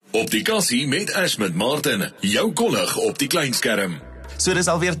Op die kassie met Ash met Martin, jou kollig op die kleinskerm. So dis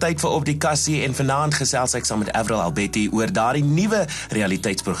alweer tyd vir Op die Kassie en vanaand gesels ek saam met Avril Albetti oor daardie nuwe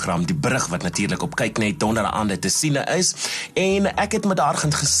realiteitsprogram, die Brug, wat natuurlik op kykNET donderdaande te sien is. En ek het met haar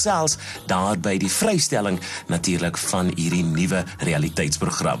gaan gesels daar by die vrystelling natuurlik van hierdie nuwe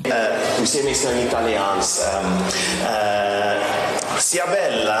realiteitsprogram. Hoe sê mens nou in Italiaans? Sia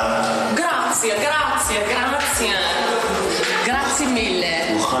bella. Grazie. Grazie mille.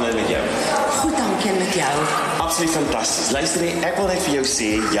 Hoe gaan dit met jou? Goed, dankie, met jou. Absoluut fantasties. Luister, ek wil net vir jou sê,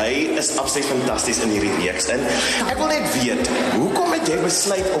 jy is absoluut fantasties in hierdie reeks in. Ek wil net weet, hoekom het jy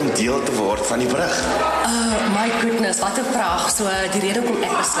besluit om deel te word van die Brug? My goodness, wat 'n vraag. So, die rede hoekom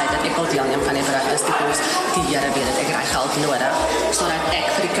ek besluit dat ek wil deelneem van die Brug is because die Here weet dat ek kry geld nodig, sodat ek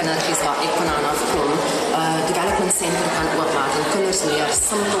vir die kindertjies waar ek vandaan afkom, development center kan oopmaak en kinders leer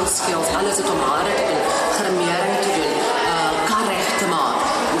simple skills, alles het om hare te doen, grimering te doen, kar reg te maak,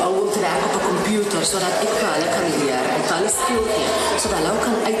 om te werk op 'n computer, sodat ek vir hulle kan leer en hulle skill gee, sodat hulle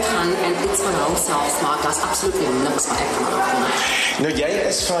kan uitgaan en iets van hulself maak. Daar is absoluut niks wat ek kan doen. Nou, jy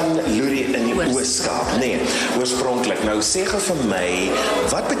is van Loerie in die Oos-Kaap, nee, oorspronklik. Nou, sê gou vir my,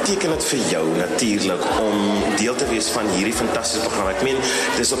 wat beteken dit vir jou natuurlik om deel te wees van hierdie fantastiese program? Ek meen,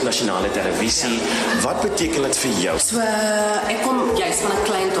 dis op nasionale televisie. Ja. Wat beteken dit vir jou? So, ek kom juist van 'n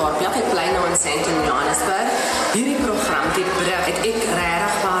klein dorp. Ja, ek bly nou in Johannesburg. Hierdie program, die Brug, het ek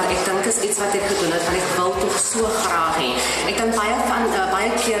regtig waar, ek dink is iets wat ek gedoen het, want ek wil tog so graag hê. Ek dink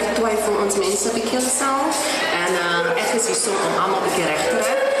baie keer twyfel ons mense 'n bietjie self en ek is hier so om almal 'n bietjie reg te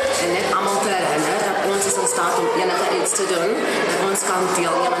ry en net almal te herinner dat ons is in staat om enige iets te doen, dat ons kan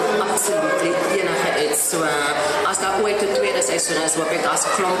deelneem aan absoluut enige iets. So, as daar ooit 'n tweede seisoen is, hoop ek daar's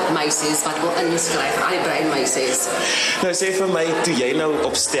klomp meisies wat wil inskryf, al die brein meisies. Nou, sê vir my, toe jy nou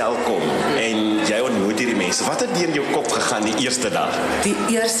op stel kom en jy ontmoet hierdie mense, wat het deur jou kop gegaan die eerste dag? Die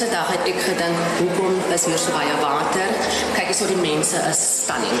eerste dag het ek gedink, hoekom is hier so baie water? Kyk eens hoe die mense is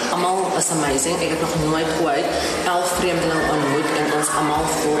stunning. Almal is amazing. Ek het nog nooit ooit 11 vreemdelinge ontmoet en ons almal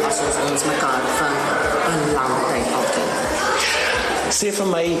voel asof ons mekaar van 'n lang tyd al ken. Sê vir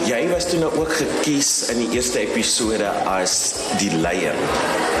my, jy was toe nou ook gekies in die eerste episode as die leier.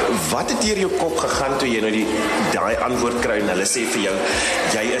 Wat het deur jou kop gegaan toe jy nou daai antwoord kry en hulle sê vir jou,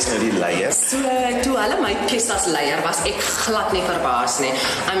 jy is nou die leier? So, toe hulle my kies as leier, was ek glad nie verbaas nie.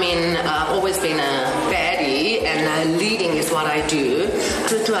 I mean, I've always been a baddie and leading is what I do.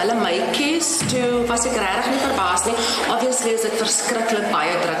 So, toe hulle my kies, toe was ek regtig nie verbaas nie. Obviously is dit verskriklik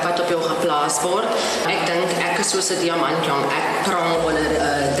baie druk wat op jou geplaas word. Ek dink ek is soos 'n diamant, jong. Ek prong onder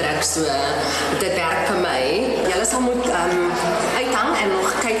druk, so dit werk vir my. Julle sal moet uithang en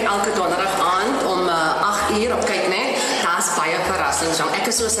nog kyk elke donderdag aand om 8 uur op kykNET. Daar's baie verrassings, jong. Ek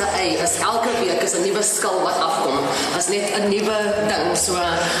is soos 'n ei, is elke week is 'n nuwe skil wat afkom. Is net 'n nuwe ding, so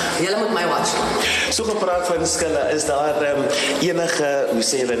julle moet my watch. So gepraat van skille, is daar enige, hoe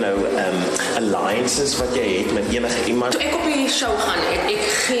sê hulle nou, alliances wat jy het met enige iemand? Toe ek op die show gaan, het ek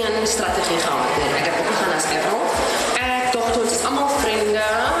geen strategie gehad nie. Ek het opgegaan as Avril. Ek dacht ons is allemaal vriende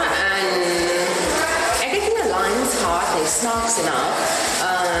en ek het nie alliance gehad nie, snaaks en af.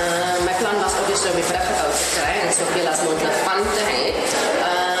 My plan was obviously om die Brug uit te kry en soveel as moontlik van te hê.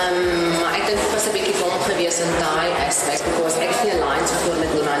 Maar ek dink dit was 'n bietjie dom gewees in daai aspect, because ek het nie alliance gevoer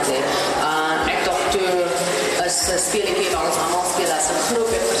met niemand nie. Ek dacht toe is 'n speletjie waar ons almal speel as 'n groep,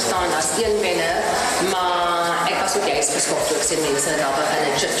 ek verstaan as een wenner, maar ek was ook juist geskok toe ek sien mense daar begin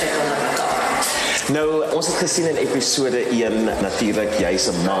en chit-chat onder mekaar. Nou, ons het gesien in episode 1, natuurlik, jy's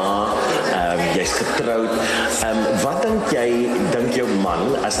 'n ma, jy's getroud. Wat dink jou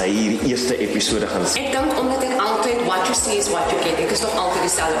man, as hy hierdie eerste episode gaan sien? Ek dink omdat ek altyd, what you see is what you get, ek is nog altyd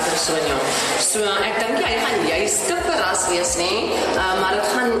dieselfde persoon, ja. So, ek dink hy gaan juist te verras wees nie, maar het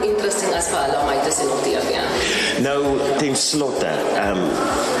gaan interesting as vir hulle om my te sien op TV. Nou, ten slotte,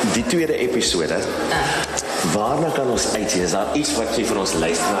 die tweede episode, waarna kan ons uitsien? Is daar iets wat jy vir ons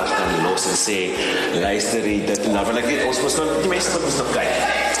luisteraars kan los en sê, luister dit, nou wil ek weet, ons moet die mense moet nog kyk.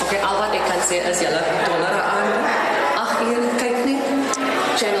 Okay, al wat ek kan sê is, julle donderdag aan, 8 uur, kykNET,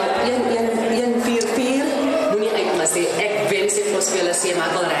 channel 144, moenie uitmis nie. Ek wens ek vir julle sê, maar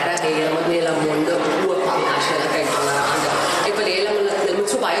ek wil regtig hê, julle moet nie julle monde oop hang as julle kyk donderdag aan. Ek wil hê, julle moet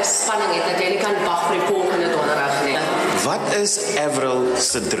so baie spanning hê, dat jy nie kan wag vir die volgende donderdag nie. Wat is Avril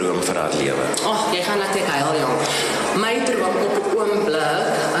se droom vir haar lewe? Jy gaan laat ek huil, jong. My droom op 'n oomblik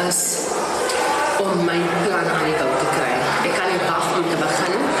is om my plan aan die bou te kry. Ek kan nie wag om te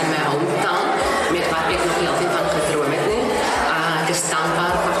begin in my hometown met wat ek nog nie altyd van gedroom het nie. Ek is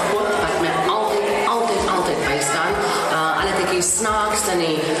dankbaar vir God wat my altyd bystaan. Al het ek die snaakste en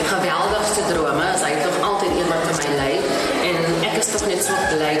die geweldigste drome, is hy toch altyd iemand vir my lei. En ek is toch net so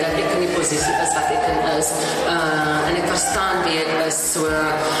bly dat posisie is wat ek in is. En ek verstaan wie ek is. So,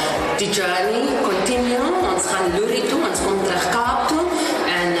 die journey continue, ons gaan Loerie toe, ons kom terug Kaap toe,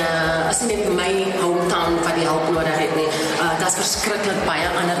 en is nie net my hometown wat die hulp nodig het nie. Dat is verskriklik baie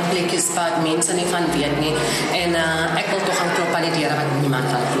ander plekjes wat mense nie van weet nie, en ek wil toch gaan klop aan die deure wat niemand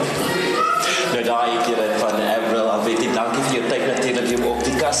van klop nie. Nou daar het jy dit van Avril, Albetti, dankie vir jou tyd natuurlijk hier op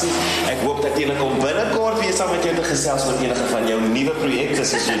die kassie. Ek hoop natuurlijk om binnenkort weer saam met jou te gesels met enige van jou nuwe projekte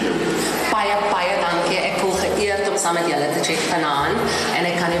soos jy doen. Baie dankie, ek voel geëerd om saam met julle te check vanaan,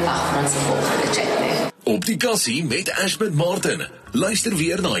 en ek kan nie wag vir ons volgende check nie. Op die kassie met Ash met Martin. Luister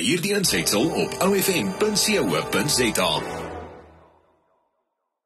weer na hierdie insetsel op ofm.co.za.